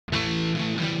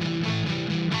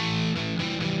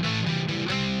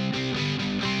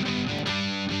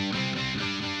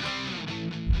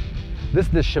This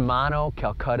is the Shimano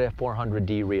Calcutta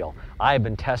 400D reel. I have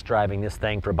been test driving this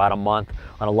thing for about a month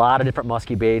on a lot of different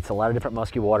musky baits, a lot of different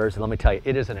musky waters, and let me tell you,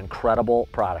 it is an incredible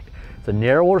product. It's a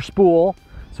narrower spool,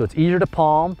 so it's easier to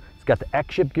palm. It's got the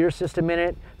X-Ship gear system in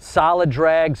it, solid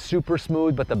drag, super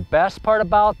smooth, but the best part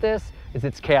about this is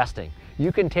its casting.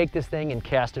 You can take this thing and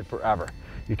cast it forever.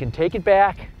 You can take it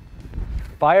back,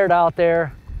 fire it out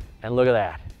there, and look at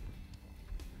that.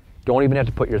 Don't even have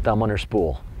to put your thumb on your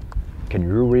spool. Can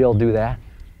your reel do that?